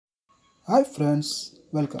Hi friends,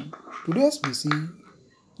 welcome. Today's we see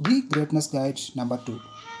The Greatness Guide number 2,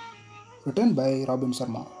 written by Robin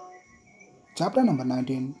Sharma. Chapter number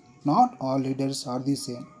 19, Not all leaders are the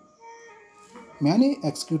same. Many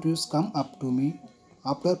executives come up to me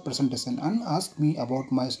after presentation and ask me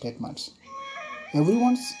about my statements.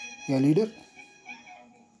 Everyone's a leader.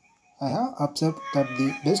 I have observed that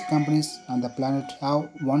the best companies on the planet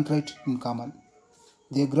have one trait in common.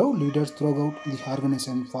 They grow leaders throughout the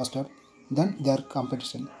organization faster than their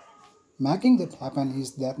competition. Making that happen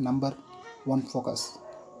is their number one focus,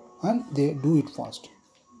 and they do it fast.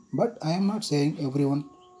 But I am not saying everyone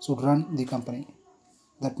should run the company.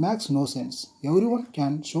 That makes no sense. Everyone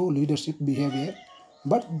can show leadership behavior,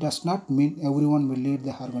 but does not mean everyone will lead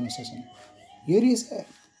the organization. Here is a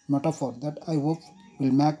metaphor that I hope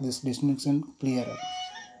will make this distinction clearer.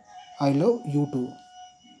 I love you too.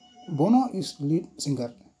 Bono is lead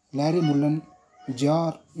singer. Larry Mullen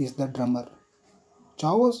Jr. is the drummer.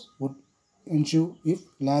 Chaos would ensue if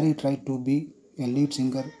Larry tried to be a lead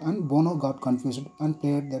singer and Bono got confused and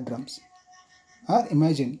played the drums. Or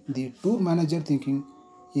imagine the tour manager thinking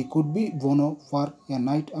he could be Bono for a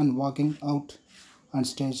night and walking out on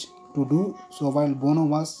stage to do so while Bono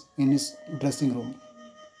was in his dressing room.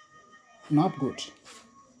 Not good.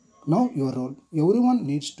 Now your role. Everyone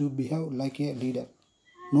needs to behave like a leader,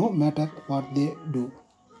 no matter what they do.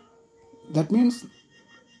 That means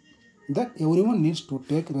that everyone needs to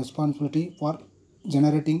take responsibility for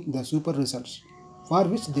generating the super results for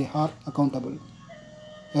which they are accountable.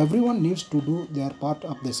 Everyone needs to do their part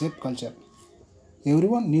of the shape culture.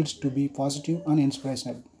 Everyone needs to be positive and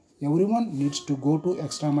inspirational. Everyone needs to go to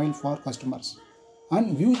extra mile for customers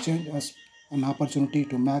and view change as an opportunity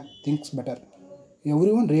to make things better.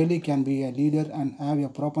 Everyone really can be a leader and have a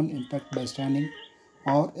proper impact by standing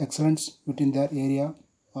or excellence within their area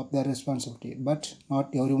of their responsibility, but not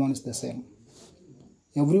everyone is the same.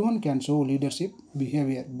 Everyone can show leadership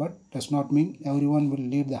behavior, but does not mean everyone will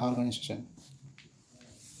lead the organization.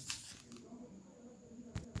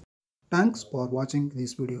 Thanks for watching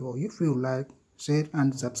this video. If you like, share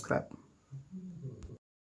and subscribe.